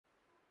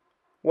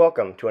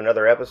Welcome to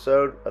another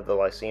episode of the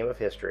Lyceum of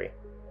History,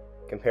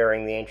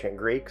 comparing the ancient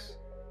Greeks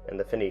and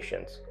the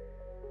Phoenicians.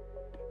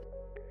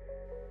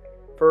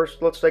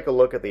 First, let's take a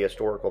look at the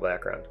historical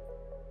background.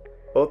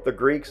 Both the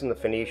Greeks and the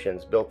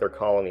Phoenicians built their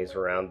colonies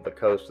around the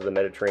coast of the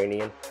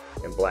Mediterranean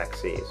and Black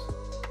Seas.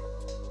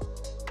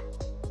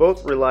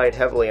 Both relied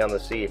heavily on the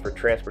sea for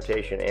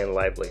transportation and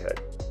livelihood.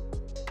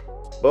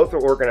 Both were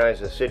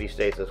organized as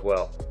city-states as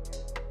well.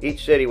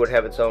 Each city would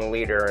have its own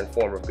leader and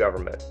form of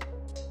government.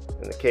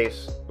 In the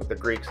case with the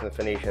Greeks and the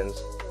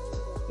Phoenicians,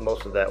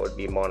 most of that would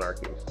be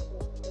monarchies,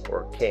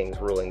 or kings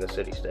ruling the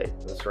city-state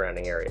and the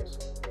surrounding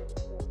areas.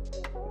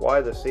 Why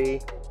the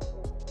sea?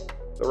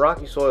 The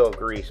rocky soil of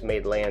Greece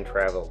made land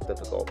travel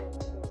difficult,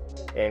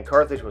 and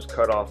Carthage was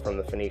cut off from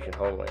the Phoenician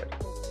homeland.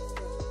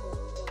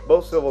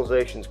 Both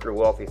civilizations grew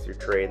wealthy through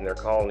trade, and their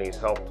colonies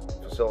helped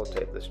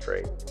facilitate this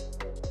trade.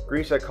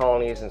 Greece had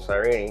colonies in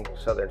Cyrene,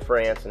 southern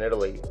France, and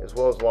Italy, as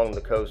well as along the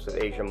coast of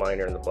Asia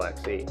Minor and the Black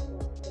Sea.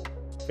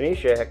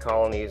 Phoenicia had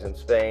colonies in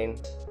Spain,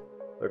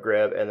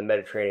 Maghreb, and the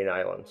Mediterranean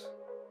islands,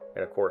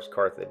 and of course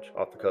Carthage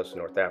off the coast of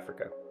North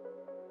Africa.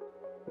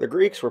 The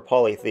Greeks were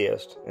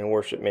polytheist and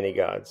worshipped many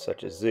gods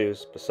such as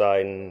Zeus,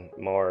 Poseidon,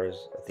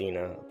 Mars,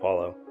 Athena,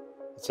 Apollo,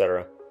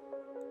 etc.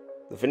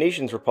 The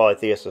Phoenicians were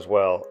polytheists as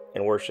well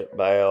and worshipped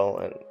Baal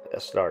and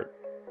Astarte.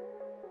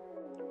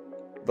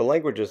 The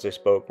languages they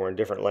spoke were in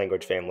different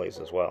language families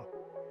as well.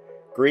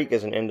 Greek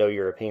is an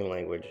Indo-European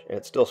language, and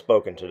it's still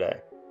spoken today.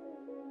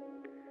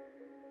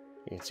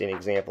 You can see an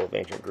example of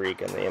ancient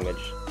Greek in the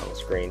image on the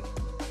screen.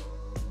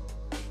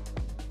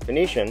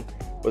 Phoenician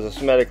was a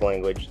Semitic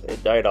language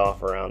that died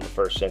off around the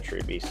 1st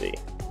century BC,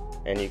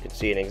 and you can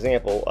see an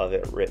example of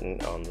it written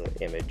on the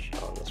image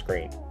on the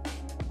screen.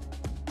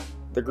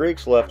 The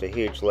Greeks left a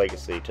huge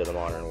legacy to the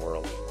modern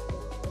world.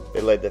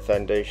 They laid the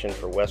foundation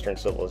for Western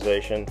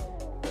civilization,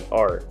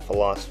 art,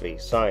 philosophy,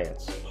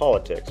 science,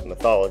 politics,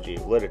 mythology,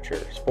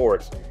 literature,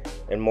 sports,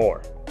 and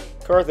more.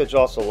 Carthage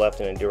also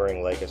left an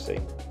enduring legacy.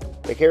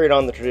 They carried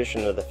on the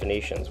tradition of the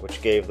Phoenicians,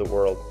 which gave the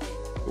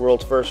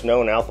world's first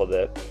known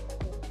alphabet,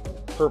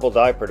 purple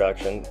dye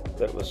production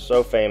that was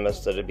so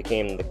famous that it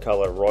became the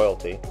color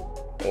royalty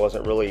and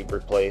wasn't really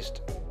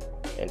replaced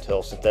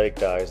until synthetic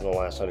dyes in the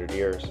last 100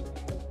 years.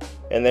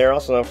 And they are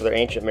also known for their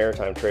ancient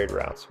maritime trade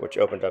routes, which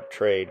opened up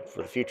trade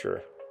for the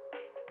future.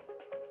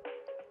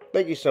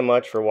 Thank you so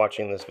much for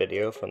watching this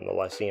video from the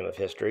Lyceum of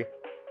History.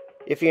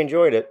 If you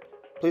enjoyed it,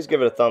 please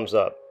give it a thumbs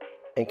up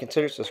and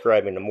consider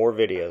subscribing to more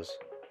videos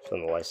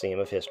from the Lyceum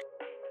of History.